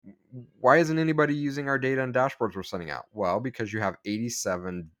why isn't anybody using our data and dashboards we're sending out? Well, because you have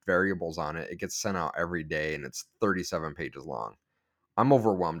 87 variables on it. It gets sent out every day and it's 37 pages long. I'm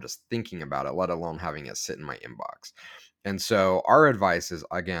overwhelmed just thinking about it, let alone having it sit in my inbox. And so our advice is,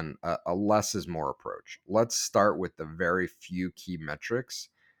 again, a less is more approach. Let's start with the very few key metrics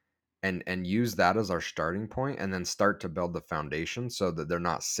and use that as our starting point, and then start to build the foundation so that they're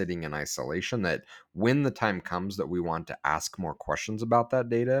not sitting in isolation, that when the time comes that we want to ask more questions about that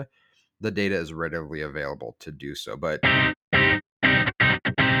data, the data is readily available to do so. But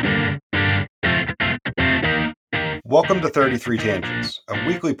welcome to 33 Tangents, a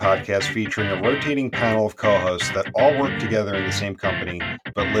weekly podcast featuring a rotating panel of co-hosts that all work together in the same company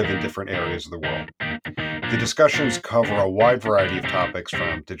but live in different areas of the world. The discussions cover a wide variety of topics,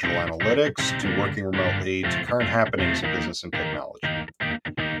 from digital analytics to working remotely to current happenings in business and technology.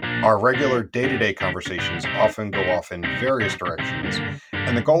 Our regular day-to-day conversations often go off in various directions,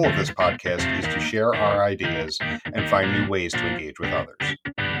 and the goal of this podcast is to share our ideas and find new ways to engage with others.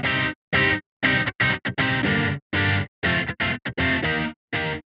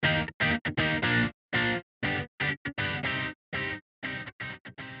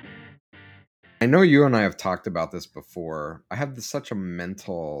 I know you and I have talked about this before. I have such a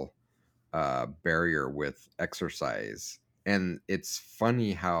mental barrier with exercise. And it's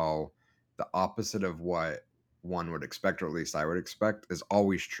funny how the opposite of what one would expect, or at least I would expect, is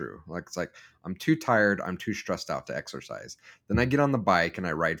always true. Like, it's like, I'm too tired, I'm too stressed out to exercise. Then I get on the bike and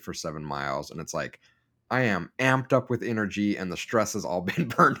I ride for 7 miles, and it's like, I am amped up with energy and the stress has all been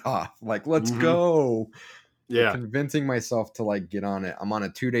burned off. Like, let's go. But Yeah. convincing myself to like get on it. I'm on a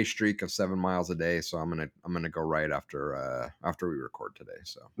 2-day streak of 7 miles a day, so I'm gonna go right after we record today.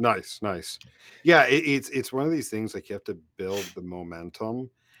 So Nice. Yeah, it's one of these things, like, you have to build the momentum.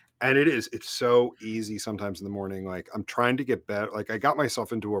 And it's so easy sometimes in the morning. Like, I'm trying to get better. Like, I got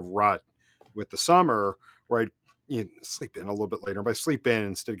myself into a rut with the summer where I sleep in a little bit later. But I sleep in,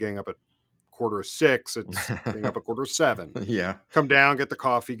 instead of getting up at 5:45, it's getting up at 7:15. yeah, Come down, get the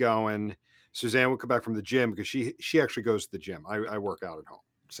coffee going. Suzanne would come back from the gym because she actually goes to the gym. I work out at home.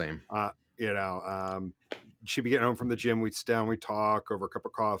 same. Uh, you know, um, she'd be getting home from the gym. We'd sit down, we'd talk over a cup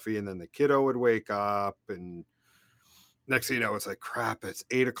of coffee, and then the kiddo would wake up. And next thing you know, it's like, crap, it's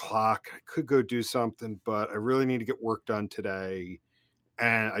 8 o'clock. I could go do something, but I really need to get work done today.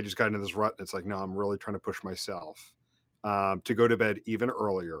 And I just got into this rut. And it's like, no, I'm really trying to push myself to go to bed even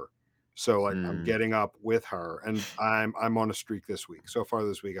earlier. So, like, I'm Mm, getting up with her, and I'm on a streak this week. So far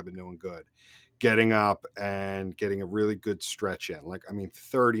this week, I've been doing good. Getting up and getting a really good stretch in. Like, I mean,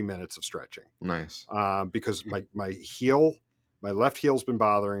 30 minutes of stretching. nice. Because my left heel's been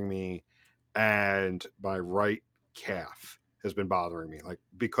bothering me, and my right calf has been bothering me. Like,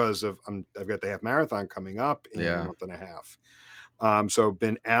 because I've got the half marathon coming up in a Yeah, month and a half. So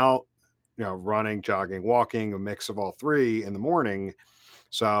been out, running, jogging, walking, a mix of all three in the morning.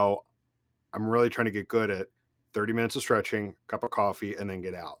 So I'm really trying to get good at 30 minutes of stretching, cup of coffee, and then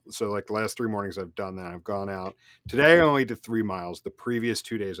get out. So, like, the last 3 mornings I've done that. I've gone out. Today I only did 3 miles. The previous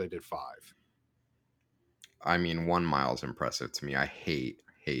 2 days I did 5. I mean, 1 mile is impressive to me. I hate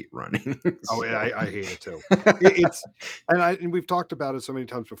running. Oh, yeah, so I hate it too. It's and we've talked about it so many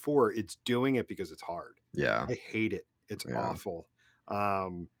times before. It's doing it because it's hard. yeah, I hate it. It's yeah. awful.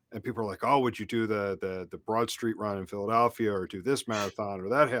 And people are like, "Oh, would you do the Broad Street run in Philadelphia, or do this marathon or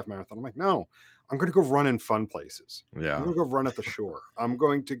that half marathon?" I'm like, "No, I'm going to go run in fun places. I'm Yeah. going to go run at the shore. I'm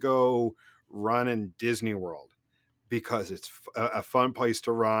going to go run in Disney World because it's a fun place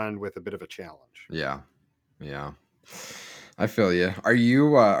to run with a bit of a challenge." Yeah. Yeah. I feel you.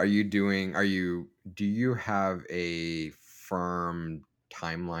 Do you have a firm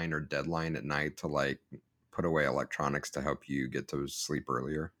timeline or deadline at night to like put away electronics to help you get to sleep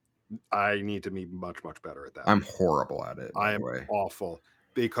earlier? I need to be much, much better at that. I'm horrible at it, by I the am way. awful,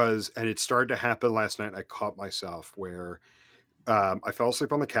 and it started to happen last night. And I caught myself where I fell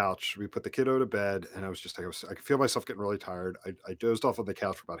asleep on the couch. We put the kiddo to bed, and I could feel myself getting really tired. I dozed off on the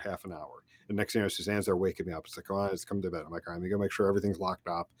couch for about half an hour. And next thing you know, Suzanne's there waking me up. It's like, "Come on, let's come to bed." I'm like, "All right, I'm gonna go make sure everything's locked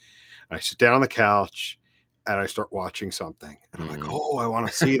up." And I sit down on the couch and I start watching something. And I'm like, Mm. "Oh, I want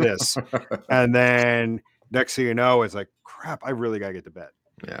to see this." And then next thing you know, it's like, crap, I really gotta get to bed.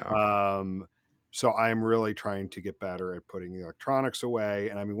 Yeah. Um, so I'm really trying to get better at putting the electronics away.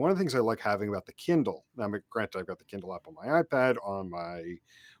 And I mean, one of the things I like having about the Kindle, now, I mean, granted, I've got the Kindle app on my iPad, on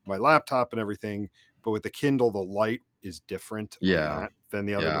my laptop, and everything, but with the Kindle, the light is different on Yeah. that than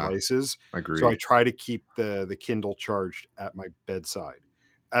the other Yeah. devices. So I Agreed. try to keep the Kindle charged at my bedside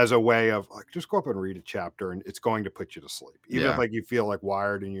as a way of, like, just go up and read a chapter, and it's going to put you to sleep. Even if, Yeah. like, you feel like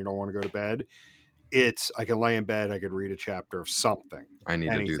wired and you don't want to go to bed, I can lay in bed, I could read a chapter of something, I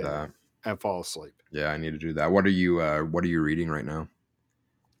need to do anything. that. and fall asleep. Yeah, I need to do that. What are you reading right now?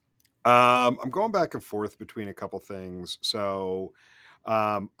 I'm going back and forth between a couple things. So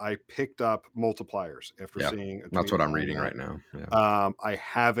I picked up Multipliers after Yeah, seeing a that's tweet what I'm on reading that. right now. Yeah. I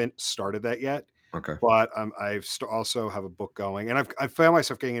haven't started that yet, Okay. but also have a book going, and I've found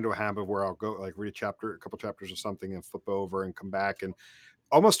myself getting into a habit where I'll go like read a couple chapters of something, and flip over and come back and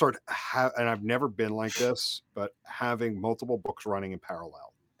almost and I've never been like this, but having multiple books running in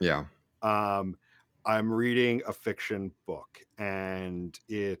parallel. Yeah. Um, I'm reading a fiction book, and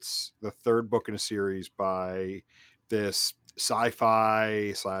it's the third book in a series by this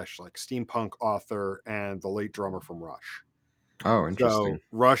sci-fi slash like steampunk author and the late drummer from Rush. Oh, interesting. So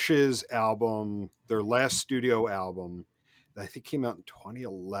Rush's album, their last studio album, that I think came out in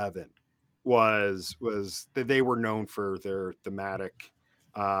 2011, was that they were known for their thematic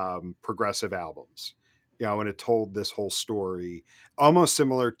progressive albums. And it told this whole story almost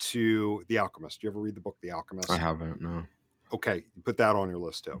similar to The Alchemist. Do you ever read the book The I Alchemist? haven't. No. Okay, put that on your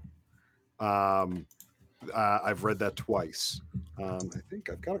list too. Um, I've read that twice. I think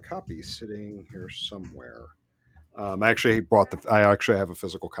I've got a copy sitting here somewhere. I actually have a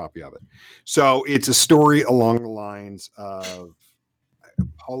physical copy of it. So it's a story along the lines of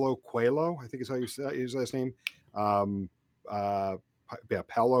Paulo Coelho, I think is how you say his last name. Um, uh, yeah,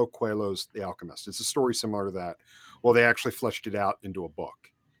 Paulo Coelho's The Alchemist. It's a story similar to that. Well, they actually fleshed it out into a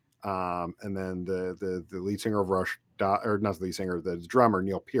book. And then the lead singer of Rush, or not the lead singer, the drummer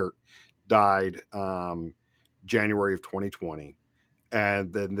Neil Peart died January of 2020.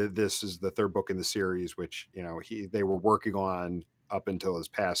 And then this is the third book in the series, which they were working on up until his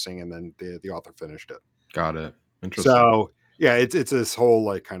passing, and then the author finished it. Got it. Interesting. So yeah, it's this whole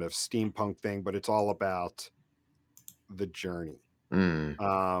like kind of steampunk thing, but it's all about the journey. Mm.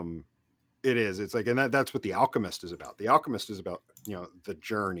 Um, it is. It's like, and that's what The Alchemist is about. The Alchemist is about the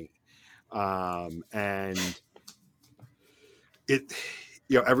journey, and it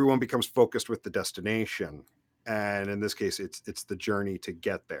everyone becomes focused with the destination, and in this case it's the journey to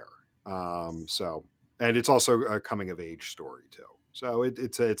get there. So and it's also a coming of age story too. So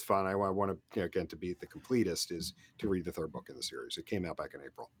it's fun. I want to, again, to be the completist is to read the third book in the series. It came out back in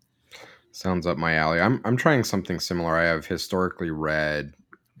April. Sounds up my alley. I'm trying something similar. I have historically read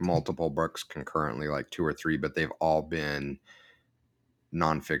multiple books concurrently, like two or three, but they've all been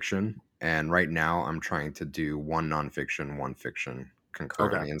nonfiction. And right now, I'm trying to do one nonfiction, one fiction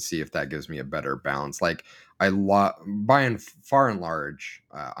Okay. concurrently, and see if that gives me a better balance. Like by and far and large,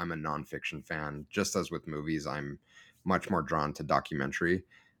 I'm a nonfiction fan. Just as with movies, I'm much more drawn to documentary.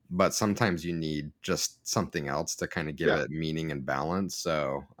 But sometimes you need just something else to kind of give Yeah. it meaning and balance.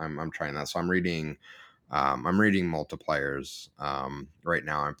 So I'm trying that. So I'm reading multipliers right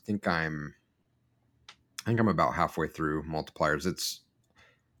now. I think I'm about halfway through multipliers.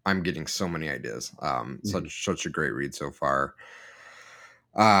 I'm getting so many ideas. Mhm. Such a great read so far.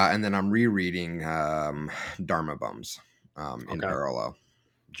 And then I'm rereading Dharma Bums in Okay. parallel,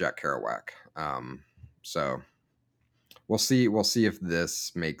 Jack Kerouac. So we'll see if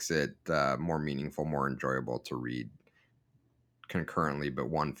this makes it more meaningful, more enjoyable to read concurrently, but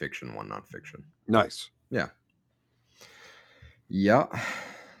one fiction, one nonfiction. Nice. Yeah, yeah.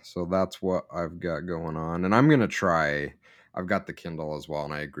 So that's what I've got going on, and I'm gonna try. I've got the Kindle as well,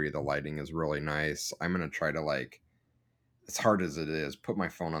 and I agree the lighting is really nice. I'm gonna try to like as hard as it is, put my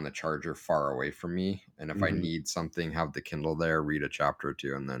phone on the charger far away from me. And if I Hmm. need something, have the Kindle there, read a chapter or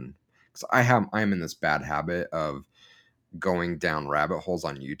two, and then because I'm in this bad habit of going down rabbit holes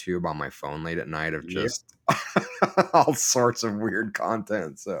on YouTube on my phone late at night of Yeah. just all sorts of weird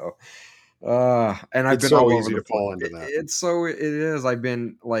content. So and I've It's been so all over easy the to place. fall into that. It is. I've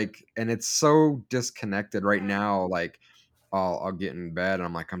been like, and it's so disconnected right now. Like, I'll get in bed and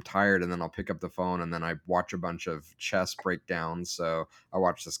I'm like, I'm tired, and then I'll pick up the phone and then I watch a bunch of chess breakdowns. So I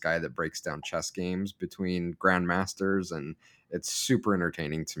watch this guy that breaks down chess games between grandmasters, and it's super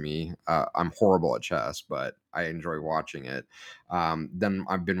entertaining to me. I'm horrible at chess, but I enjoy watching it. Then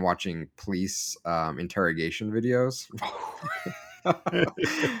I've been watching police interrogation videos.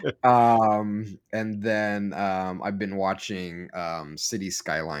 And then I've been watching city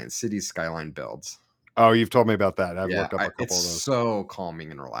skyline builds. Oh, you've told me about that. I've Yeah, looked up a it's couple of those. so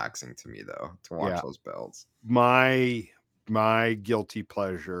calming and relaxing to me though to watch Yeah. those builds. My guilty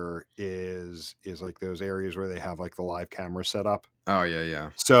pleasure is like those areas where they have like the live camera set up. Oh yeah,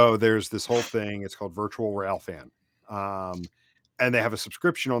 yeah. So there's this whole thing, it's called Virtual Railfan. Um, and they have a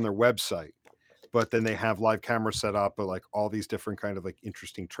subscription on their website, but then they have live cameras set up at like all these different kind of like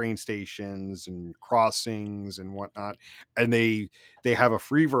interesting train stations and crossings and whatnot. And they have a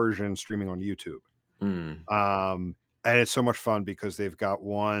free version streaming on YouTube. Mm, Um, and it's so much fun because they've got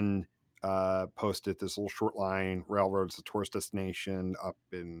one. posted this little short line railroad's a tourist destination up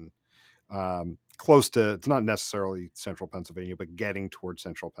in close to, it's not necessarily central Pennsylvania, but getting towards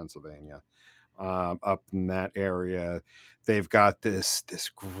central Pennsylvania, up in that area. They've got this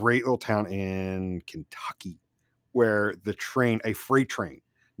great little town in Kentucky where the train, a freight train,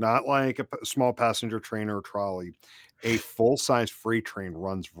 not like a small passenger train or a trolley, a full size freight train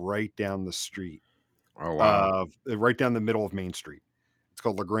runs right down the street Oh, wow. of right down the middle of Main Street. It's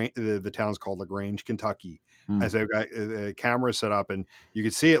called LaGrange. The town's called LaGrange, Kentucky. Hmm. As they've got a camera set up, and you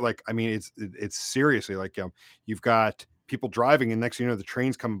can see it. Like, I mean, it's seriously like, you've got people driving, and next thing you know, the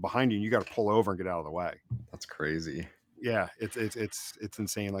train's coming behind you, and you got to pull over and get out of the way. That's crazy. Yeah, it's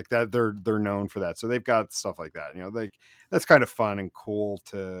insane like that. They're known for that. So they've got stuff like that. Like, that's kind of fun and cool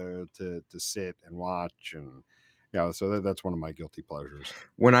to sit and watch, and so that's one of my guilty pleasures.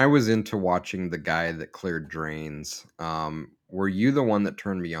 When I was into watching the guy that cleared drains, were you the one that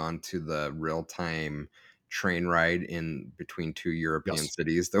turned me on to the real-time train ride in between two European Yes.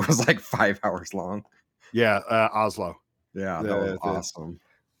 cities that was like 5 hours long? Yeah, Oslo. Yeah, that was The awesome.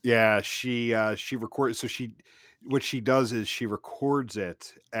 Yeah, she records, so she what she does is she records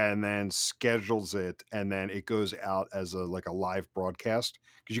it and then schedules it, and then it goes out as a live broadcast,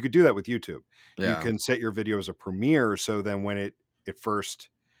 because you could do that with YouTube. You Yeah. can set your video as a premiere, so then when it first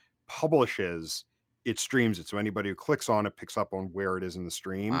publishes, it streams it. So anybody who clicks on it picks up on where it is in the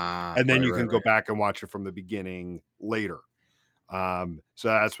stream, Ah, and then right, you right, can go right. back and watch it from the beginning later. So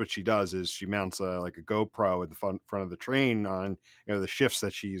that's what she does is she mounts like a GoPro at the front of the train on the shifts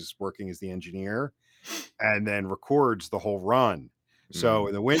that she's working as the engineer, and then records the whole run. So Mm,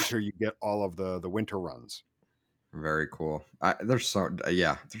 in the winter, you get all of the winter runs. very cool.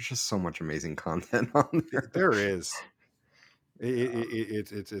 Yeah, there's just so much amazing content on there. There is. Yeah.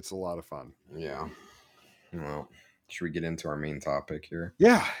 It's a lot of fun. Yeah. Well, should we get into our main topic here?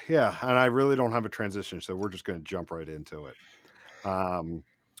 Yeah, yeah. And I really don't have a transition, so we're just going to jump right into it. Um,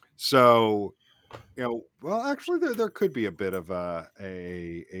 so well, actually, there could be a bit of a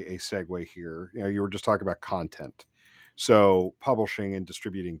segue here. You were just talking about content, so publishing and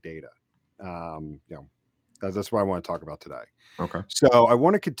distributing data. That's what I want to talk about today. Okay. So I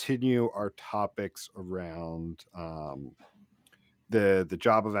want to continue our topics around the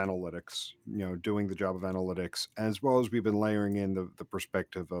job of analytics. Doing the job of analytics, as well as we've been layering in the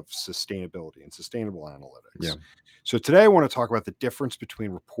perspective of sustainability and sustainable Yeah. analytics. So today I want to talk about the difference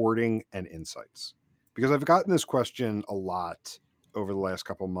between reporting and insights, because I've gotten this question a lot over the last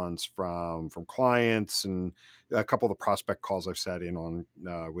couple of months from clients, and a couple of the prospect calls I've sat in on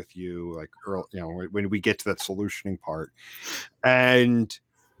with you, like early, when we get to that solutioning part. And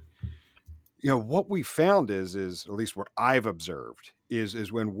what we found is at least what I've observed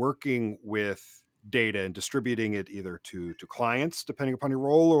is when working with data and distributing it either to clients, depending upon your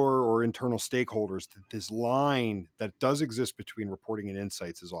role, or internal stakeholders, that this line that does exist between reporting and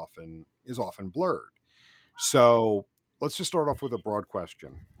insights is often blurred. So let's just start off with a broad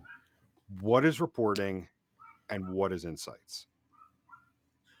question. What is reporting and what is insights?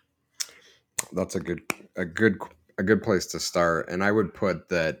 That's a good place to start. And I would put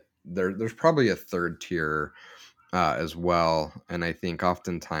that there's probably a third tier as well. And I think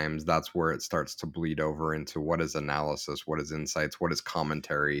oftentimes that's where it starts to bleed over into what is analysis, what is insights, what is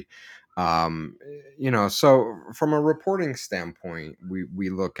commentary. So from a reporting standpoint, we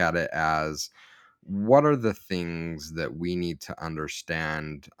look at it as what are the things that we need to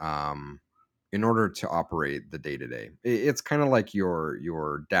understand in order to operate the day to day. It's kind of like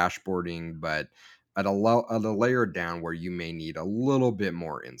your dashboarding, but at a layer down where you may need a little bit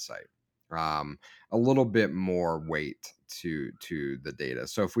more insight, um, a little bit more weight to the data.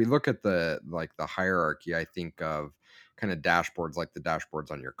 So if we look at the hierarchy, I think of kind of dashboards like the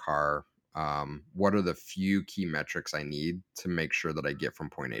dashboards on your car. What are the few key metrics I need to make sure that I get from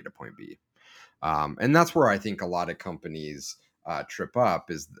point A to point B? And that's where I think a lot of companies trip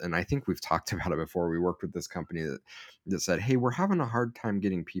up is, and I think we've talked about it before. We worked with this company that said, "Hey, we're having a hard time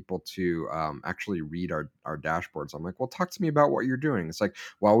getting people to actually read our dashboards." I'm like, "Well, talk to me about what you're doing." It's like,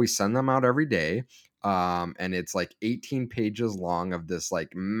 "Well, we send them out every day." And it's like 18 pages long of this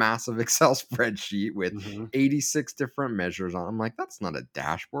like massive Excel spreadsheet with Hmm. 86 different measures on. I'm like, that's not a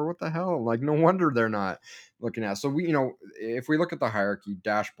dashboard. What the hell? Like, no wonder they're not looking at. So if we look at the hierarchy,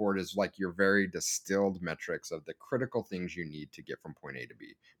 dashboard is like your very distilled metrics of the critical things you need to get from point A to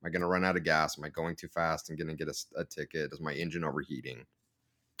B. Am I going to run out of gas? Am I going too fast and going to get a ticket? Is my engine overheating?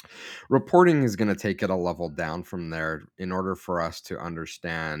 Reporting is going to take it a level down from there in order for us to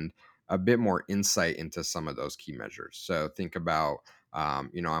understand a bit more insight into some of those key measures. So think about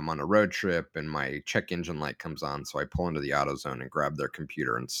I'm on a road trip and my check engine light comes on, so I pull into the AutoZone and grab their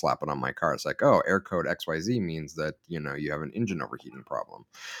computer and slap it on my car. It's like, oh, air code XYZ means that you have an engine overheating problem,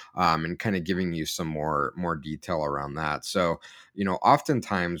 and kind of giving you some more detail around that. So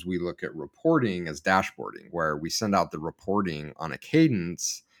oftentimes we look at reporting as dashboarding, where we send out the reporting on a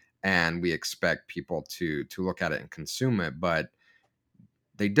cadence and we expect people to look at it and consume it, but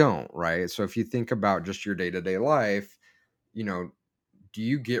they don't, right? So if you think about just your day-to-day life, you know do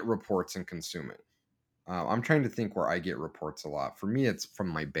you get reports and consume it? I'm trying to think where I get reports a lot. For me, it's from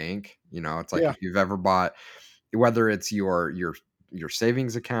my bank. It's like Yeah. if you've ever bought, whether it's your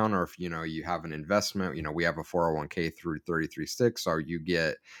savings account, or if you have an investment. We have a 401k through 33 6, so you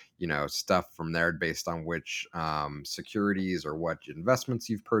get stuff from there based on which securities or what investments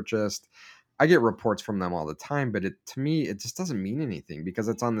you've purchased. I get reports from them all the time, but to me it just doesn't mean anything because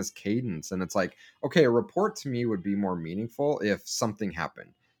it's on this cadence, and it's like, okay, a report to me would be more meaningful if something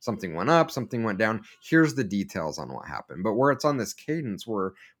happened. Something went up, something went down. Here's the details on what happened. But where it's on this cadence,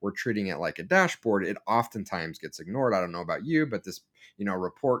 where we're treating it like a dashboard, it oftentimes gets ignored. I don't know about you, but this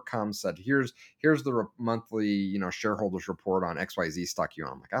report comes, said, here's the monthly shareholders report on XYZ stock you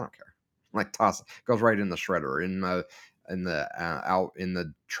own. I'm like, I don't care. I'm like, toss it. Goes right in the shredder, in the out in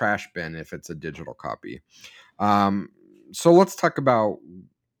the trash bin if it's a digital copy. So let's talk about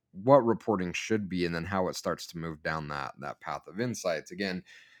what reporting should be, and then how it starts to move down that path of insights. Again,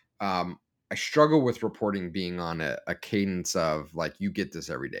 I struggle with reporting being on a cadence of like, you get this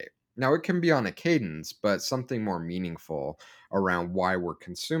every day. Now it can be on a cadence, but something more meaningful around why we're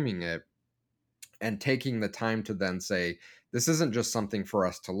consuming it, and taking the time to then say, this isn't just something for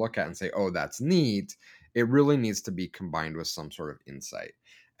us to look at and say, oh, that's neat. It really needs to be combined with some sort of insight.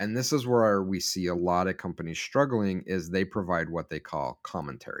 And this is where we see a lot of companies struggling, is they provide what they call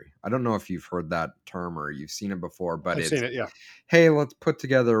commentary. I don't know if you've heard that term or you've seen it before, but I've seen it's, it. Yeah. hey, let's put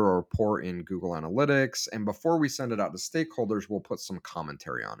together a report in Google Analytics, and before we send it out to stakeholders, we'll put some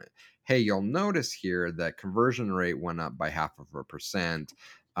commentary on it. Hey, you'll notice here that conversion rate went up by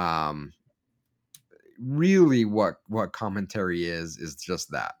 0.5%. Really, what commentary is just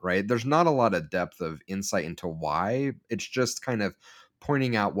that, right? There's not a lot of depth of insight into why. It's just kind of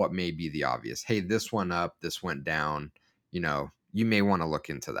pointing out what may be the obvious. Hey, this went up, this went down. You may want to look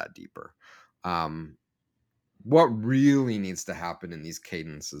into that deeper. um, what really needs to happen in these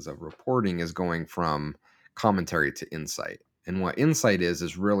cadences of reporting is going from commentary to insight. And what insight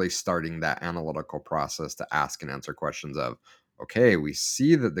is really starting that analytical process to ask and answer questions of, okay, we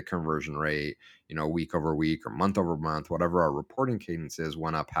see that the conversion rate, week over week or month over month, whatever our reporting cadence is,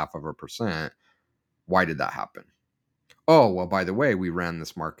 went up 0.5%. Why did that happen? Oh, well, by the way, we ran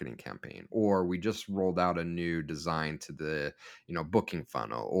this marketing campaign, or we just rolled out a new design to the booking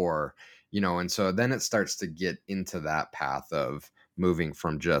funnel, or and so then it starts to get into that path of moving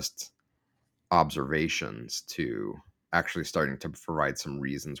from just observations to actually starting to provide some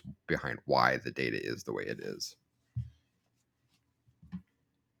reasons behind why the data is the way it is.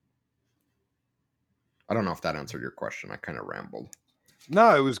 I don't know if that answered your question. I kind of rambled.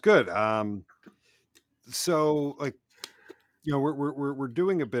 No, it was good. So like, we're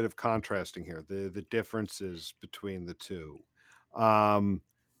doing a bit of contrasting here, the differences between the two. Um,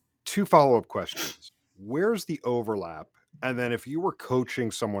 Two follow-up questions. Where's the overlap? And then if you were coaching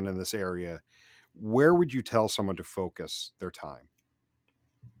someone in this area, where would you tell someone to focus their time?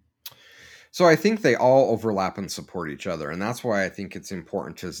 So I think they all overlap and support each other, and that's why I think it's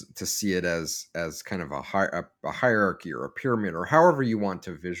important to see it as kind of a hierarchy or a pyramid, or however you want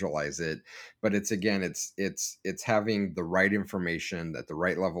to visualize it. But it's, again, it's having the right information at the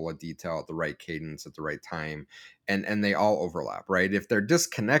right level of detail, at the right cadence, at the right time, and they all overlap, right? If they're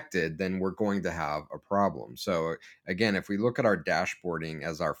disconnected, then we're going to have a problem. So again, if we look at our dashboarding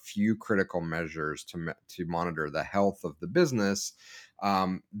as our few critical measures to monitor the health of the business,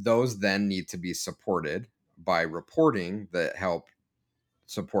 those then need to be supported by reporting that help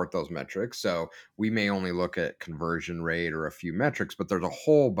support those metrics. So we may only look at conversion rate or a few metrics, but there's a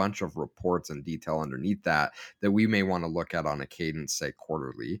whole bunch of reports and detail underneath that we may want to look at on a cadence, say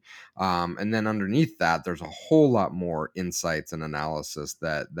quarterly. And then underneath that, there's a whole lot more insights and analysis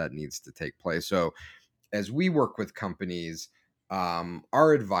that needs to take place. So as we work with companies,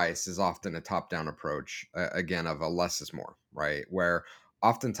 our advice is often a top-down approach, again, of a less is more, right? Where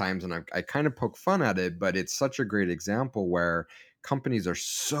oftentimes, and I kind of poke fun at it, but it's such a great example where companies are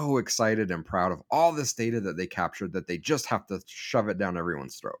so excited and proud of all this data that they captured that they just have to shove it down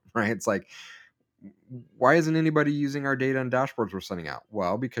everyone's throat, right? It's like, why isn't anybody using our data and dashboards we're sending out?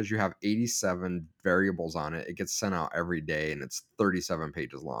 Well, because you have 87 variables on it. It gets sent out every day and it's 37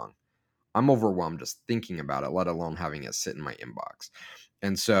 pages long. I'm overwhelmed just thinking about it, let alone having it sit in my inbox.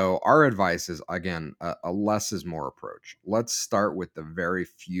 And so our advice is, again, a less is more approach. Let's start with the very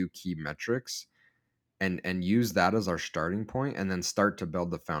few key metrics and use that as our starting point, and then start to build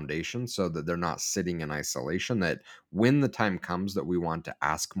the foundation so that they're not sitting in isolation, that when the time comes that we want to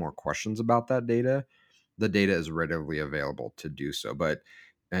ask more questions about that data, the data is readily available to do so. But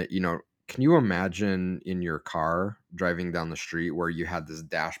can you imagine in your car driving down the street where you had this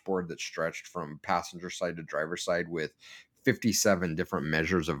dashboard that stretched from passenger side to driver side with 57 different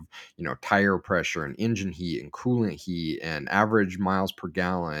measures of tire pressure and engine heat and coolant heat and average miles per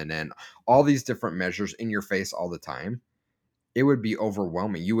gallon and all these different measures in your face all the time? It would be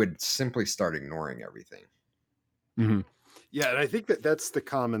overwhelming. You would simply start ignoring everything. Mhm. Yeah, and I think that that's the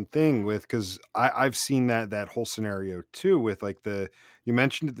common thing with, because I've seen that whole scenario too with like the you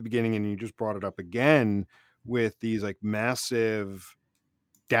mentioned at the beginning and you just brought it up again with these like massive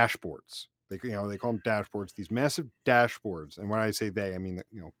dashboards. They call them dashboards, these massive dashboards. And when I say they, I mean,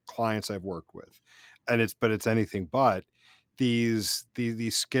 clients I've worked with. And it's anything but these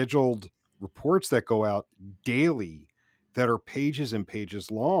scheduled reports that go out daily that are pages and pages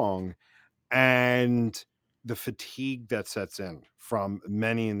long, and the fatigue that sets in from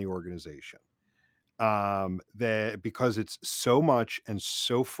many in the organization. That because it's so much and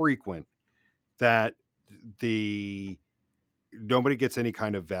so frequent that the nobody gets any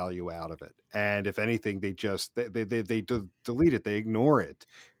kind of value out of it. And if anything, they just delete it, they ignore it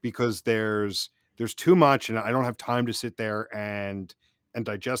because there's too much, and I don't have time to sit there and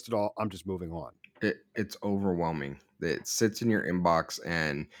digest it all. I'm just moving on. It's overwhelming. It sits in your inbox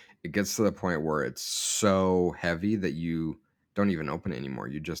and it gets to the point where it's so heavy that you don't even open it anymore.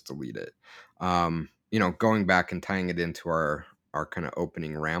 You just delete it. Going back and tying it into our kind of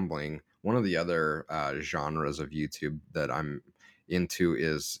opening rambling, one of the other genres of YouTube that I'm into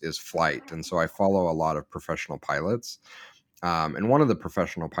is flight. And so I follow a lot of professional pilots, and one of the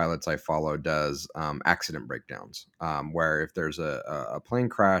professional pilots I follow does accident breakdowns, where if there's a plane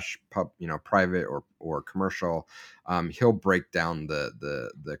crash, private or commercial, he'll break down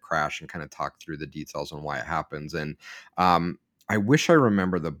the crash and kind of talk through the details on why it happens. And I wish I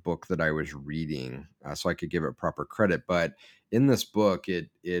remember the book that I was reading so I could give it proper credit. But in this book, it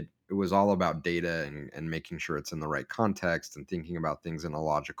was all about data and making sure it's in the right context and thinking about things in a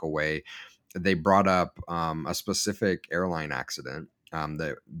logical way. They brought up a specific airline accident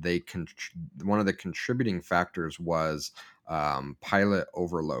that one of the contributing factors was pilot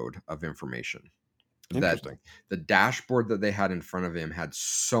overload of information. That Interesting. the dashboard that they had in front of him had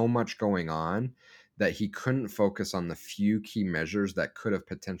so much going on that he couldn't focus on the few key measures that could have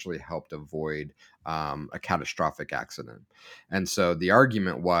potentially helped avoid a catastrophic accident. And so the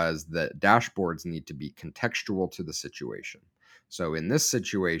argument was that dashboards need to be contextual to the situation. So in this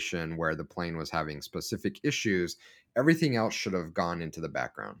situation where the plane was having specific issues, everything else should have gone into the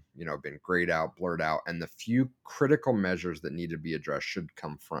background, been grayed out, blurred out, and the few critical measures that need to be addressed should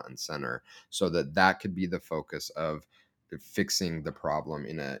come front and center so that that could be the focus of fixing the problem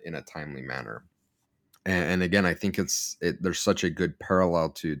in a timely manner. And again, I think there's such a good parallel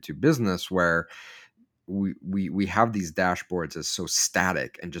to business where we have these dashboards as so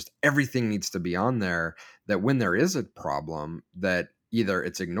static and just everything needs to be on there, that when there is a problem, that either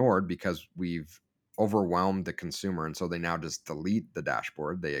it's ignored because we've overwhelmed the consumer and so they now just delete the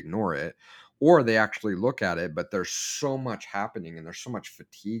dashboard, they ignore it, or they actually look at it, but there's so much happening and there's so much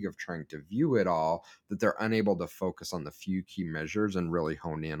fatigue of trying to view it all that they're unable to focus on the few key measures and really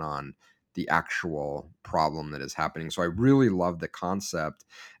hone in on the actual problem that is happening. So I really love the concept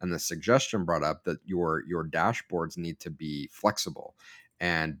and the suggestion brought up that your dashboards need to be flexible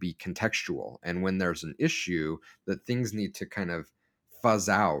and be contextual, and when there's an issue, that things need to kind of fuzz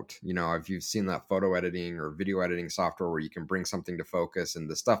out. If you've seen that photo editing or video editing software where you can bring something to focus and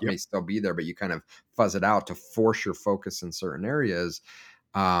the stuff may Yep. still be there, but you kind of fuzz it out to force your focus in certain areas.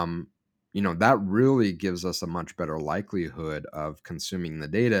 That really gives us a much better likelihood of consuming the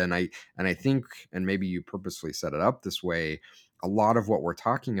data. And I think, and maybe you purposely set it up this way, a lot of what we're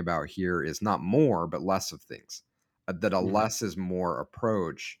talking about here is not more but less of things. That a Mhm. less is more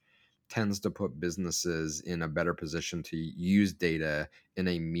approach tends to put businesses in a better position to use data in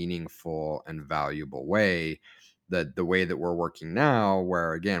a meaningful and valuable way. That the way that we're working now,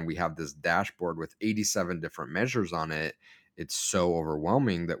 where again we have this dashboard with 87 different measures on it, it's so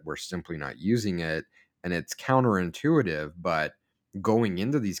overwhelming that we're simply not using it. And it's counterintuitive, but going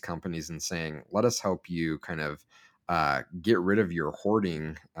into these companies and saying, let us help you kind of get rid of your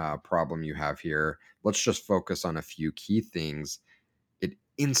hoarding problem you have here. Let's just focus on a few key things. It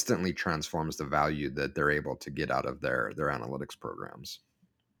instantly transforms the value that they're able to get out of their analytics programs.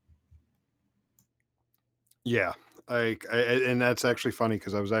 Yeah, and that's actually funny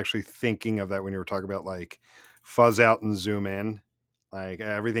because I was actually thinking of that when you were talking about like fuzz out and zoom in, like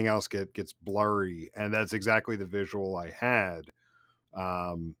everything else gets blurry, and that's exactly the visual I had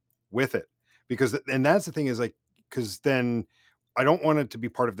um, with it because and that's the thing is like because then I don't want it to be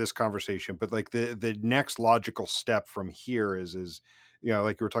part of this conversation, but like the next logical step from here is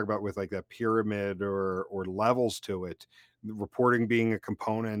like you were talking about with like that pyramid or levels to it, reporting being a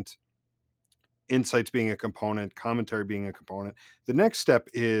component, insights being a component, commentary being a component. The next step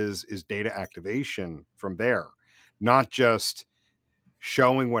is data activation from there, not just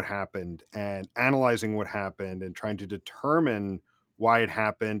showing what happened and analyzing what happened and trying to determine why it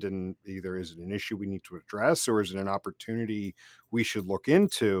happened and either is it an issue we need to address or is it an opportunity we should look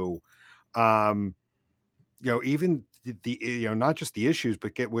into. um Even not just the issues,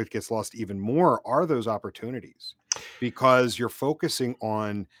 but get what gets lost even more are those opportunities because you're focusing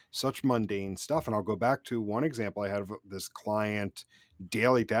on such mundane stuff. And I'll go back to one example I had of this client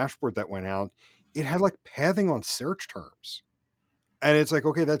daily dashboard that went out. It had like pathing on search terms. And it's like,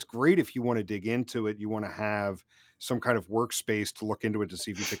 okay, that's great if you want to dig into it. You want to have some kind of workspace to look into it to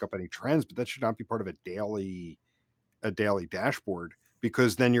see if you pick up any trends, but that should not be part of a daily dashboard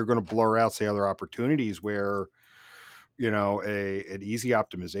because then you're going to blur out say other opportunities where a an easy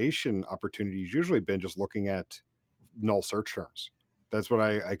optimization opportunity has usually been just looking at null search terms. That's what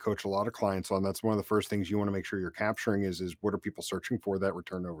I coach a lot of clients on. That's one of the first things you want to make sure you're capturing is what are people searching for that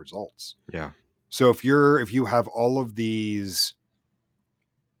return no results. Yeah. So if you have all of these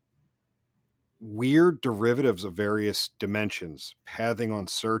weird derivatives of various dimensions, pathing on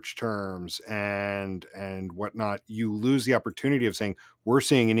search terms and whatnot, you lose the opportunity of saying, we're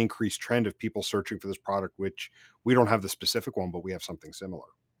seeing an increased trend of people searching for this product, which we don't have the specific one, but we have something similar.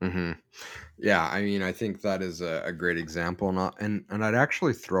 Hmm. Yeah, I mean, I think that is a great example, and I'd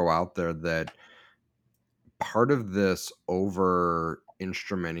actually throw out there that part of this over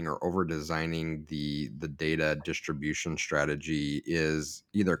instrumenting or over designing the data distribution strategy is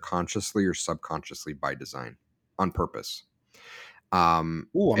either consciously or subconsciously by design on purpose.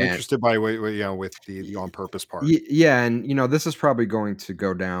 Ooh, I'm And interested by with the on purpose part. yeah, and this is probably going to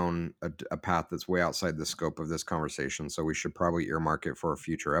go down a path that's way outside the scope of this conversation, so we should probably earmark it for a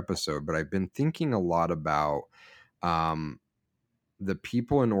future episode. But I've been thinking a lot about um, the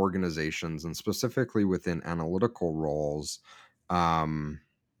people in organizations, and specifically within analytical roles, um,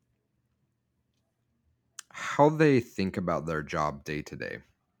 how they think about their job day to day.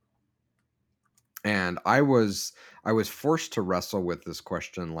 And I was forced to wrestle with this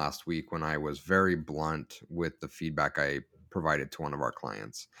question last week when I was very blunt with the feedback I provided to one of our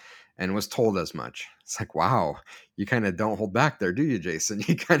clients and was told as much. It's like, wow, you kind of don't hold back there, do you, Jason?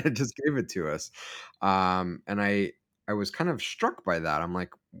 You kind of just gave it to us. And I was kind of struck by that. I'm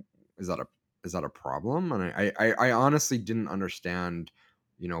like, is that a is that a problem? And I honestly didn't understand,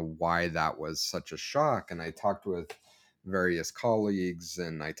 why that was such a shock. And I talked with various colleagues,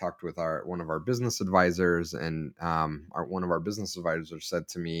 and I talked with our one of our business advisors, and one of our business advisors said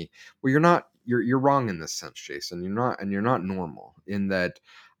to me, "Well, you're wrong in this sense, Jason. You're not normal in that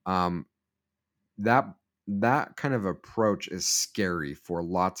um, that that kind of approach is scary for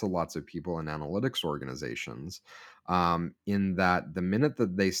lots and lots of people in analytics organizations, in that the minute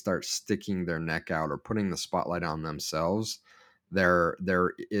that they start sticking their neck out or putting the spotlight on themselves, there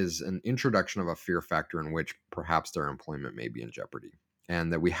is an introduction of a fear factor in which perhaps their employment may be in jeopardy.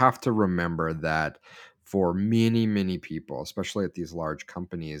 And that we have to remember that for many, many people, especially at these large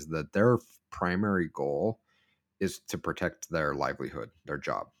companies, that their primary goal is to protect their livelihood, their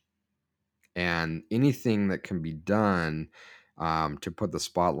job, and anything that can be done to put the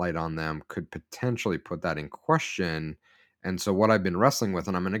spotlight on them could potentially put that in question. And so, what I've been wrestling with,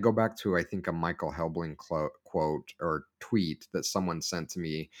 and I'm going to go back to, I think, a Michael Helbling quote or tweet that someone sent to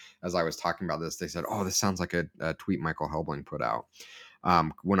me as I was talking about this. They said, "Oh, this sounds like a tweet Michael Helbling put out."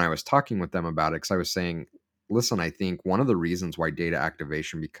 When I was talking with them about it, because I was saying, listen, I think one of the reasons why data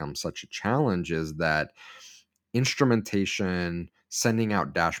activation becomes such a challenge is that instrumentation, sending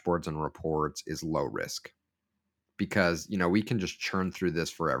out dashboards and reports is low risk because we can just churn through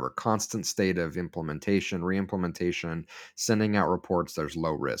this forever. Constant state of implementation, re-implementation, sending out reports, there's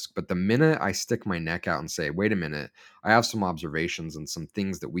low risk. But the minute I stick my neck out and say, wait a minute, I have some observations and some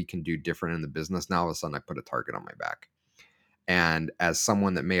things that we can do different in the business, now all of a sudden I put a target on my back. And as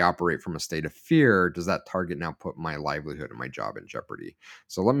someone that may operate from a state of fear, does that target now put my livelihood and my job in jeopardy?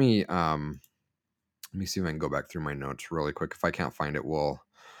 So let me see if I can go back through my notes really quick. If I can't find it, we'll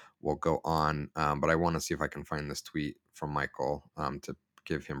go on. But I want to see if I can find this tweet from Michael, to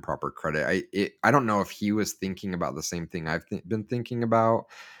give him proper credit. I don't know if he was thinking about the same thing I've been thinking about,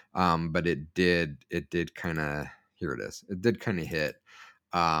 But it did kind of, here it is. It did kind of hit.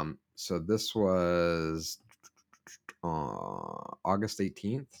 So this was August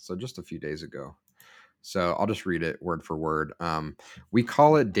 18th, so just a few days ago. So I'll just read it word for word. We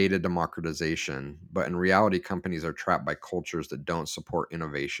call it data democratization, but in reality, companies are trapped by cultures that don't support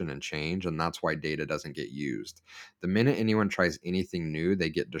innovation and change, and that's why data doesn't get used. The minute anyone tries anything new, they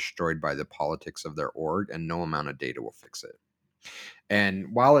get destroyed by the politics of their org, and no amount of data will fix it.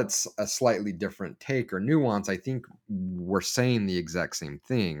 And while it's a slightly different take or nuance, I think we're saying the exact same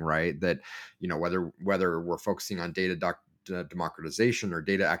thing, right? That, whether we're focusing on democratization or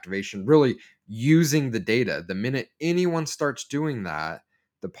data activation, really using the data. The minute anyone starts doing that,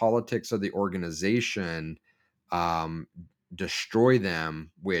 the politics of the organization um, destroy them.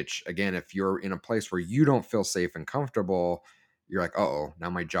 Which, again, if you're in a place where you don't feel safe and comfortable, you're like, oh,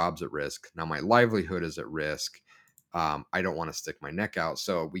 now my job's at risk. Now my livelihood is at risk. I don't want to stick my neck out.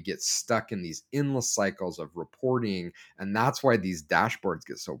 So we get stuck in these endless cycles of reporting. And that's why these dashboards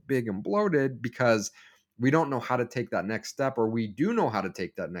get so big and bloated, because we don't know how to take that next step, or we do know how to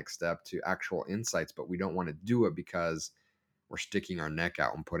take that next step to actual insights, but we don't want to do it because we're sticking our neck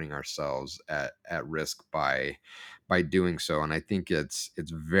out and putting ourselves at risk by doing so. And I think it's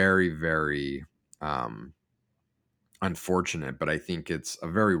very, very unfortunate, but I think it's a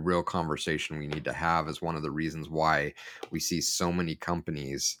very real conversation we need to have, as one of the reasons why we see so many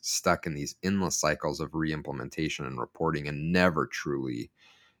companies stuck in these endless cycles of re-implementation and reporting and never truly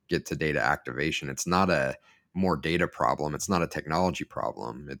get to data activation. It's not a more data problem, it's not a technology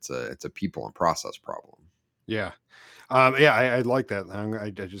problem, it's a people and process problem. Yeah. Yeah, I like that. I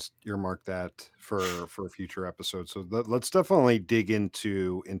just earmarked that for a future episode. So let's definitely dig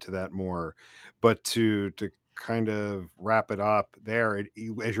into that more. But to kind of wrap it up there,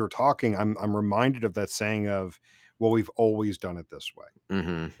 as you're talking, I'm reminded of that saying of, "Well, we've always done it this way."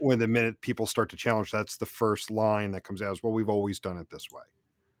 Hmm. When the minute people start to challenge, that's the first line that comes out is, "Well, we've always done it this way."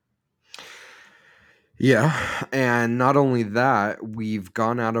 Yeah, and not only that, we've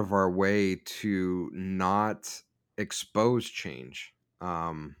gone out of our way to not expose change.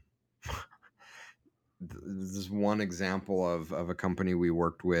 Um, this is one example of a company we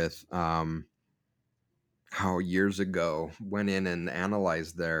worked with. How years ago went in and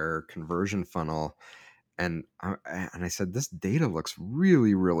analyzed their conversion funnel, and I said, this data looks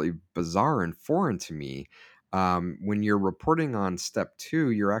really, really bizarre and foreign to me. When you're reporting on step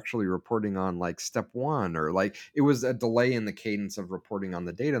two, you're actually reporting on like step one, or like it was a delay in the cadence of reporting on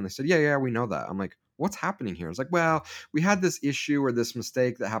the data. And they said, yeah, yeah, we know that. I'm like, what's happening here? It's like, well, we had this issue or this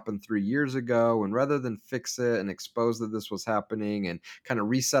mistake that happened 3 years ago. And rather than fix it and expose that this was happening and kind of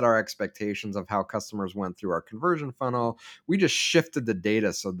reset our expectations of how customers went through our conversion funnel, we just shifted the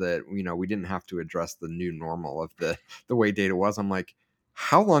data so that we didn't have to address the new normal of the way data was. I'm like,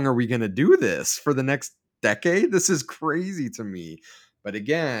 how long are we going to do this for the next decade? This is crazy to me. But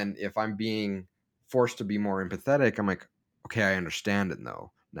again, if I'm being forced to be more empathetic, I'm like, okay, I understand it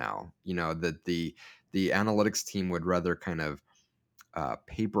though now. That the analytics team would rather kind of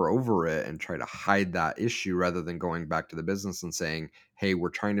paper over it and try to hide that issue, rather than going back to the business and saying, hey, we're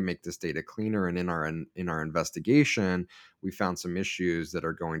trying to make this data cleaner, and in our investigation we found some issues that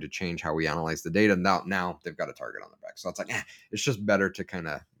are going to change how we analyze the data. Now they've got a target on their back. So it's like, it's just better to kind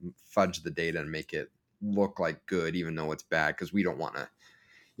of fudge the data and make it look like good, even though it's bad, because we don't want to,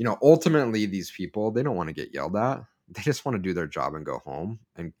 ultimately these people, they don't want to get yelled at. They just want to do their job and go home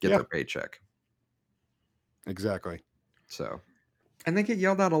and get Yeah, their paycheck. exactly. So, and they get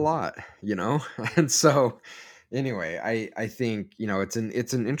yelled at a lot. And so anyway, I think, it's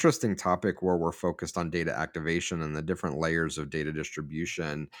an interesting topic where we're focused on data activation and the different layers of data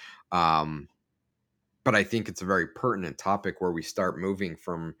distribution. um but I think it's a very pertinent topic where we start moving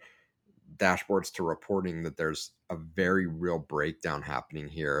from dashboards to reporting, that there's a very real breakdown happening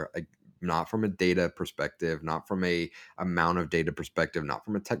here, like, not from a data perspective, not from a amount of data perspective, not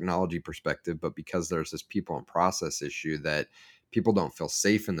from a technology perspective, but because there's this people and process issue, that people don't feel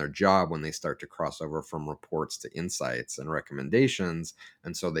safe in their job when they start to cross over from reports to insights and recommendations,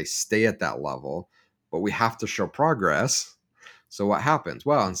 and so they stay at that level. But we have to show progress. So what happens?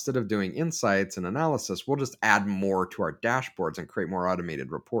 Well, instead of doing insights and analysis, we'll just add more to our dashboards and create more automated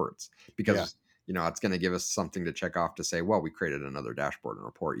reports, Yeah. because it's going to give us something to check off to say, well, we created another dashboard and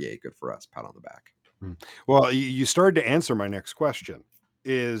report. Yay, good for us. Pat on the back. Mm. Well, you started to answer my next question.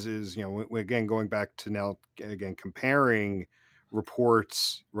 Is again going back to now again comparing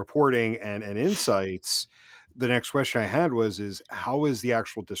reporting and insights. The next question I had is how is the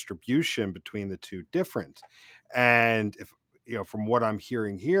actual distribution between the two different? And if from what I'm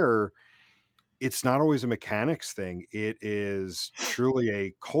hearing here, it's not always a mechanics thing. It is truly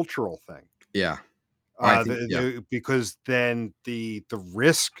a cultural thing. Yeah. I think yeah. Because then the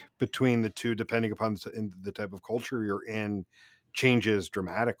risk between the 2, depending upon the type of culture you're in, changes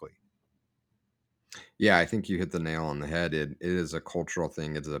dramatically. Yeah, I think you hit the nail on the head. It is a cultural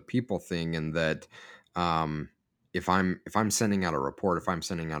thing. It's a people thing, in that um, if I'm sending out a report, if I'm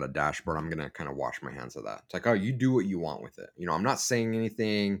sending out a dashboard, I'm gonna kind of wash my hands of that. It's like, oh, you do what you want with it. I'm not saying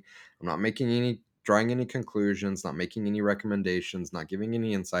anything. I'm not making any drawing any conclusions. Not making any recommendations. Not giving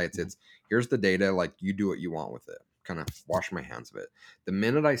any insights. Mhm. It's here's the data. Like, you do what you want with it. Kind of wash my hands of it. The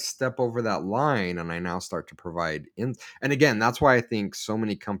minute I step over that line and I now start to provide in, and again, that's why I think so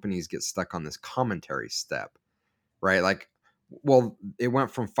many companies get stuck on this commentary step, right? Like, well, it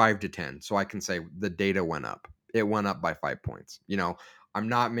went from 5 to 10. So I can say the data went up. It went up by 5 points. I'm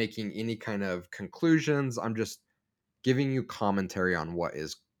not making any kind of conclusions. I'm just giving you commentary on what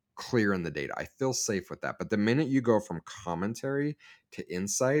is clear in the data. I feel safe with that. But the minute you go from commentary to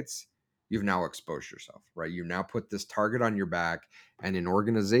insights, you've now exposed yourself, right? You now put this target on your back. And in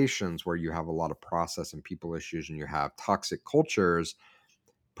organizations where you have a lot of process and people issues and you have toxic cultures,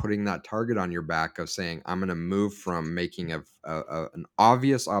 putting that target on your back of saying, I'm going to move from making an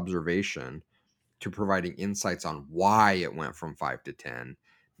obvious observation to providing insights on why it went from 5 to 10.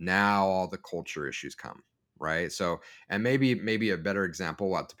 Now all the culture issues come, right? So, and maybe a better example,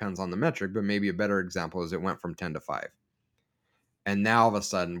 well, it depends on the metric, but maybe a better example is it went from 10 to 5. And now all of a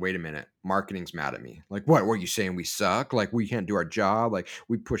sudden, wait a minute, marketing's mad at me. Like, what? Were you saying we suck? Like, we can't do our job? Like,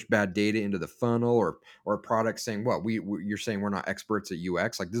 we push bad data into the funnel, or a product saying, what? You're saying we're not experts at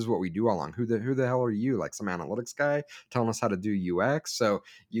UX? Like, this is what we do all along. Who the hell are you? Like, some analytics guy telling us how to do UX? So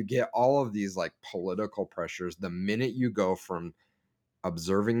you get all of these like political pressures the minute you go from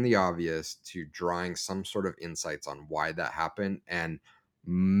observing the obvious to drawing some sort of insights on why that happened. And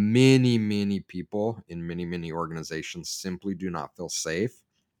many people in many organizations simply do not feel safe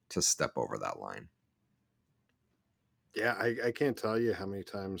to step over that line. Yeah, I can't tell you how many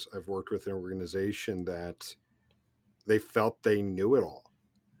times I've worked with an organization that they felt they knew it all,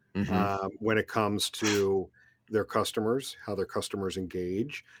 Hmm. when it comes to their customers, how their customers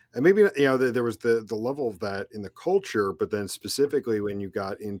engage, and maybe there was the level of that in the culture, but then specifically when you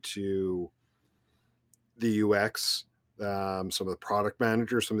got into the UX, some of the product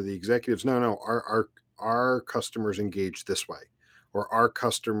managers, some of the executives, no, no, our customers engage this way, or our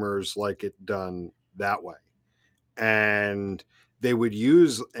customers like it done that way, and they would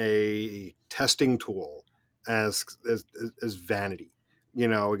use a testing tool as vanity.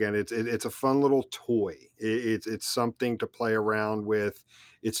 Again, it's a fun little toy. It's something to play around with.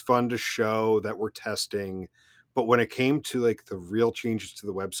 It's fun to show that we're testing, but when it came to like the real changes to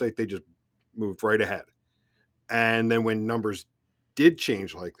the website, they just moved right ahead. And then when numbers did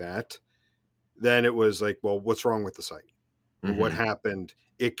change like that, then it was like, well, what's wrong with the site? What Hmm. happened?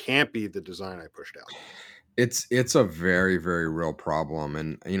 It can't be the design I pushed out. It's a very real problem,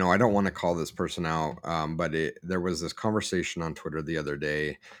 and I don't want to call this person out, but there was this conversation on Twitter the other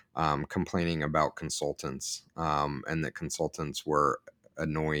day, complaining about consultants, and that consultants were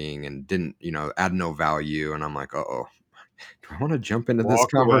annoying and didn't add no value. And I'm like, oh, do I want to jump into this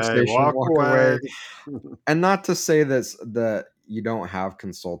Walk away, conversation, walk walk away? away. And not to say that you don't have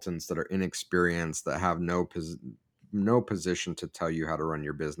consultants that are inexperienced, that have no position to tell you how to run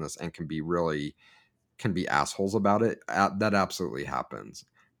your business, and can be assholes about it. That absolutely happens.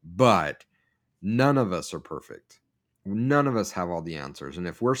 But none of us are perfect. None of us have all the answers. And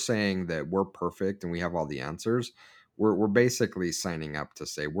if we're saying that we're perfect and we have all the answers, we're basically signing up to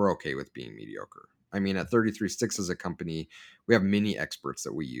say we're okay with being mediocre. I mean, at 33 Sticks as a company, we have many experts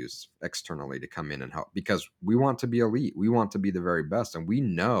that we use externally to come in and help, because we want to be elite. We want to be the very best. And we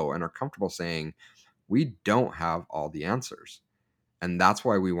know and are comfortable saying we don't have all the answers. And that's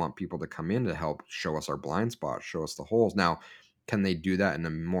why we want people to come in to help show us our blind spots, show us the holes. Now, can they do that in a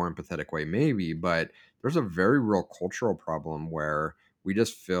more empathetic way? Maybe, but there's a very real cultural problem where we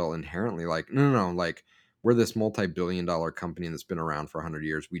just feel inherently like, no, like, we're this multi-billion-dollar company that's been around for 100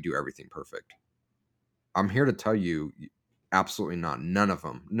 years. We do everything perfect. I'm here to tell you, absolutely not. None of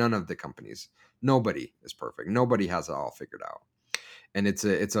them, none of the companies, nobody is perfect. Nobody has it all figured out. And it's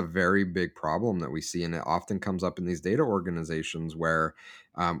a very big problem that we see, and it often comes up in these data organizations where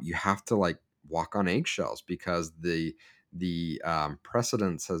you have to like walk on eggshells, because the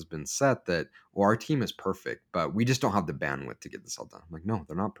precedence has been set that, well, our team is perfect, but we just don't have the bandwidth to get this all done. I'm like, no,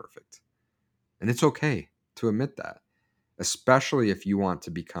 they're not perfect, and it's okay to admit that, especially if you want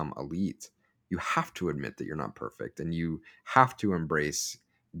to become elite. You have to admit that you're not perfect, and you have to embrace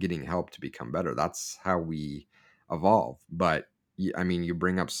getting help to become better. That's how we evolve. But I mean, you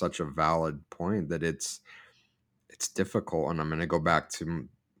bring up such a valid point that it's difficult, and I'm going to go back to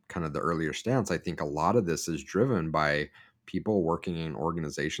kind of the earlier stance. I think a lot of this is driven by people working in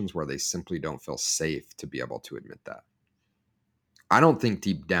organizations where they simply don't feel safe to be able to admit that. I don't think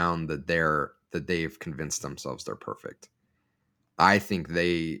deep down that they've convinced themselves they're perfect. I think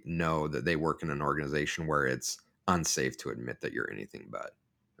they know that they work in an organization where it's unsafe to admit that you're anything but.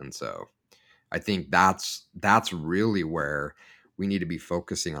 And so I think that's really where we need to be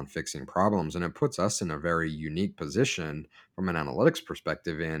focusing on fixing problems. And it puts us in a very unique position from an analytics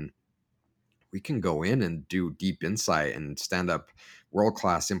perspective in we can go in and do deep insight and stand up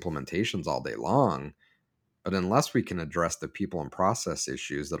world-class implementations all day long. But unless we can address the people and process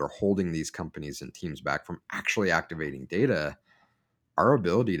issues that are holding these companies and teams back from actually activating data, our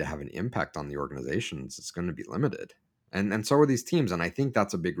ability to have an impact on the organizations is going to be limited. And so are these teams. And I think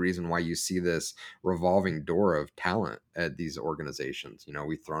that's a big reason why you see this revolving door of talent at these organizations. You know,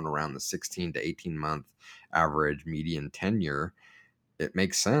 we've thrown around the 16 to 18 month average median tenure. It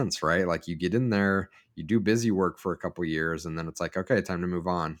makes sense, right? Like you get in there, you do busy work for a couple years, and then it's like, okay, time to move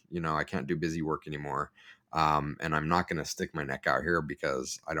on. You know, I can't do busy work anymore. And I'm not going to stick my neck out here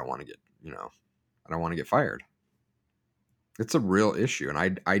because I don't want to get, I don't want to get fired. It's a real issue,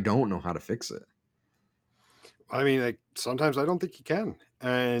 and I don't know how to fix it. I mean, like sometimes I don't think you can,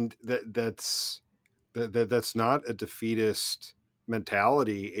 and that's not a defeatist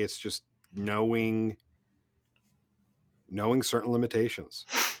mentality. It's just knowing certain limitations.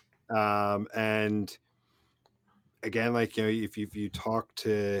 And again, like if you talk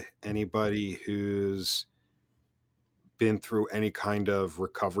to anybody who's been through any kind of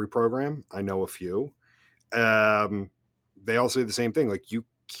recovery program, I know a few. Um, they all say the same thing. Like you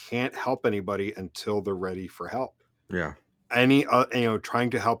can't help anybody until they're ready for help. Yeah. Trying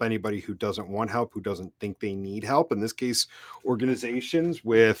to help anybody who doesn't want help, who doesn't think they need help, in this case organizations,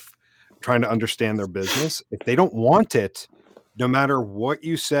 with trying to understand their business, if they don't want it, no matter what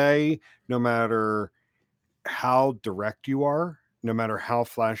you say, no matter how direct you are, no matter how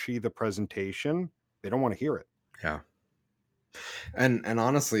flashy the presentation, they don't want to hear it. Yeah. And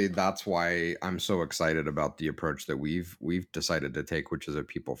honestly, that's why I'm so excited about the approach that we've decided to take, which is a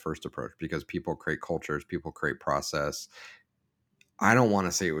people first approach, because people create cultures, people create process. I don't want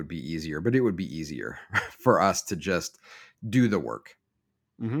to say it would be easier, but it would be easier for us to just do the work,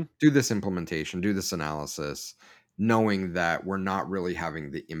 Mm-hmm. do this implementation, do this analysis, knowing that we're not really having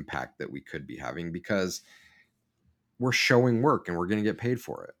the impact that we could be having because we're showing work and we're going to get paid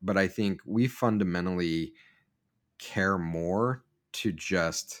for it. But I think we fundamentally care more to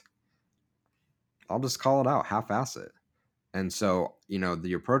just, I'll just call it out, half ass it. And so,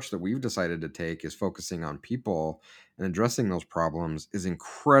 the approach that we've decided to take is focusing on people and addressing those problems is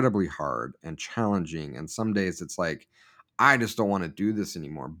incredibly hard and challenging. And some days it's like, I just don't want to do this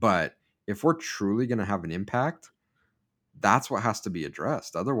anymore. But if we're truly going to have an impact, that's what has to be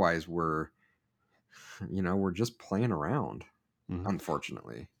addressed. Otherwise, we're just playing around, Mm-hmm.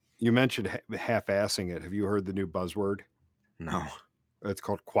 unfortunately. You mentioned half-assing it. Have you heard the new buzzword? No. It's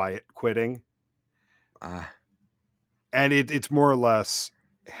called quiet quitting. Uh, And it's more or less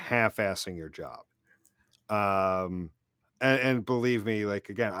half-assing your job. And believe me, like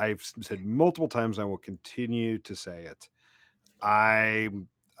again, I've said multiple times, I will continue to say it. I'm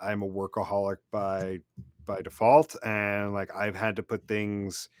a workaholic by default, and like I've had to put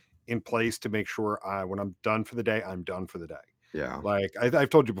things in place to make sure when I'm done for the day, I'm done for the day. yeah. Like I've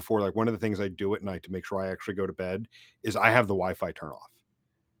told you before, like one of the things I do at night to make sure I actually go to bed is I have the Wi-Fi turn off.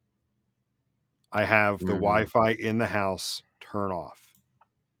 I have the Mhm. Wi-Fi in the house turn off.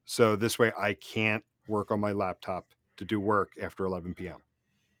 So this way I can't work on my laptop to do work after 11 p.m.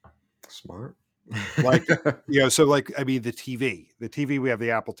 Smart. Like, so like, I mean, the TV, we have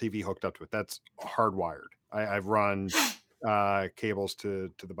the Apple TV hooked up to it. That's hardwired. I've run cables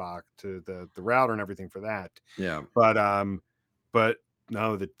to the box, to the router and everything for that. Yeah. But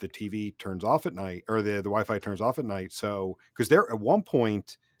no, the TV turns off at night, or the Wi-Fi turns off at night. So, because there at one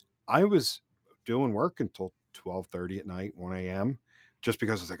point I was doing work until 12:30 at night, 1 a.m. just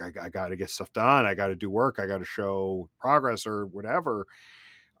because it's like I got to get stuff done. I got to do work. I got to show progress or whatever.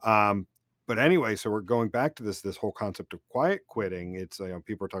 Um, but anyway, so we're going back to this whole concept of quiet quitting. It's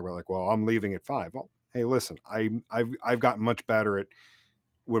people are talking about like, well, I'm leaving at 5. Well, hey, listen, I've gotten much better at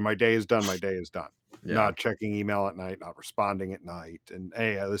when my day is done, my day is done. Yeah. Not checking email at night, not responding at night, and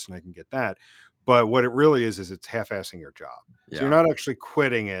hey, listen, I can get that. But what it really is it's half-assing your job. So you're Yeah. not actually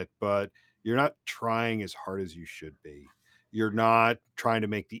quitting it, but you're not trying as hard as you should be. You're not trying to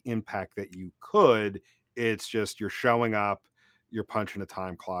make the impact that you could. It's just you're showing up, you're punching a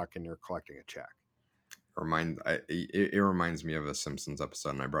time clock, and you're collecting a check. It reminds me of a Simpsons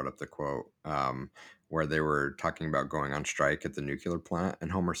episode, and I brought up the quote where they were talking about going on strike at the nuclear plant, and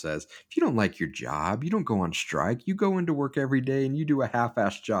Homer says, "If you don't like your job, you don't go on strike. You go into work every day and you do a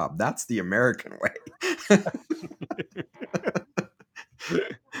half-assed job. That's the American way."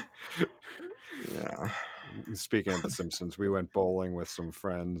 Yeah. Speaking of The Simpsons, we went bowling with some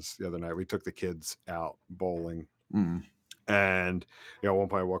friends the other night. We took the kids out bowling. And, at one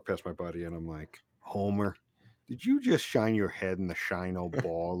point I walked past my buddy and I'm like, Homer, did you just shine your head in the Shino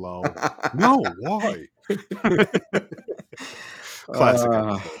ball low? No, why? Classic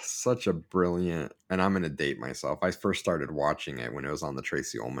episode. Such a brilliant, and I'm going to date myself. I first started watching it when it was on the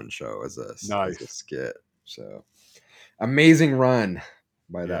Tracy Ullman show as a skit. So amazing run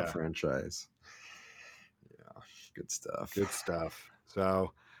by that franchise. Yeah, good stuff.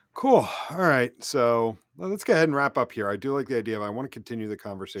 So cool. All right. So let's go ahead and wrap up here. I do like the idea of, I want to continue the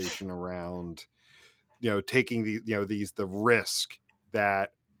conversation around, taking the risk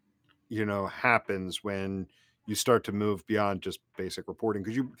that, happens when you start to move beyond just basic reporting.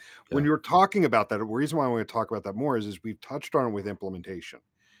 Because when you're talking about that, the reason why I want to talk about that more is we've touched on it with implementation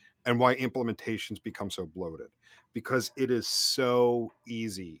and why implementations become so bloated, because it is so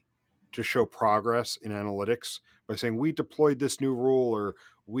easy to show progress in analytics by saying we deployed this new rule or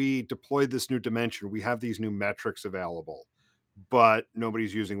we deployed this new dimension. We have these new metrics available, but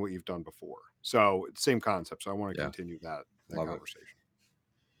nobody's using what you've done before. So it's the same concept. So I want to continue that conversation.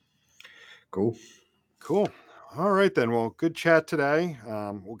 Cool. All right, then. Well, good chat today.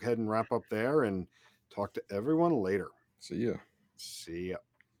 We'll go ahead and wrap up there and talk to everyone later. See ya.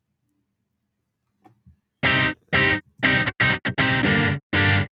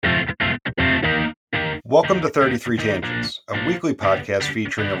 Welcome to 33 Tangents, a weekly podcast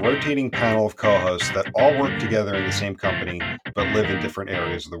featuring a rotating panel of co-hosts that all work together in the same company but live in different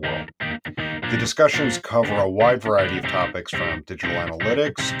areas of the world. The discussions cover a wide variety of topics, from digital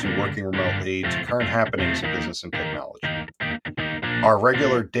analytics to working remotely to current happenings in business and technology. Our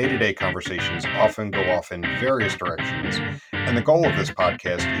regular day-to-day conversations often go off in various directions, and the goal of this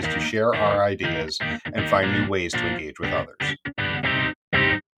podcast is to share our ideas and find new ways to engage with others.